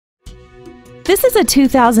This is a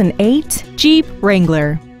 2008 Jeep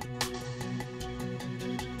Wrangler.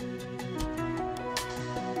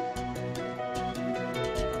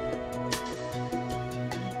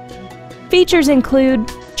 Features include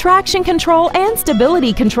traction control and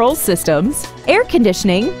stability control systems, air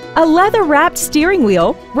conditioning, a leather-wrapped steering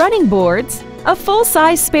wheel, running boards, a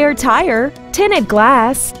full-size spare tire, tinted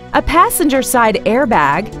glass, a passenger side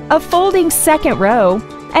airbag, a folding second row,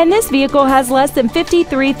 and this vehicle has less than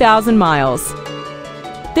 53,000 miles.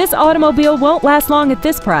 This automobile won't last long at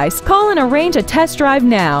this price. Call and arrange a test drive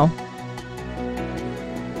now.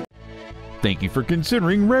 Thank you for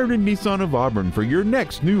considering Rairdon Nissan of Auburn for your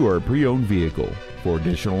next new or pre-owned vehicle. For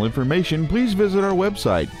additional information, please visit our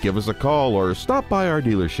website, give us a call, or stop by our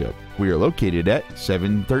dealership. We are located at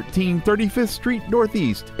 713 35th Street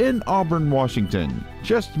Northeast in Auburn, Washington,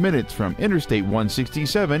 just minutes from Interstate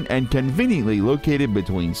 167 and conveniently located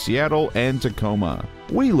between Seattle and Tacoma.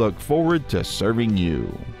 We look forward to serving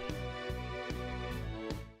you.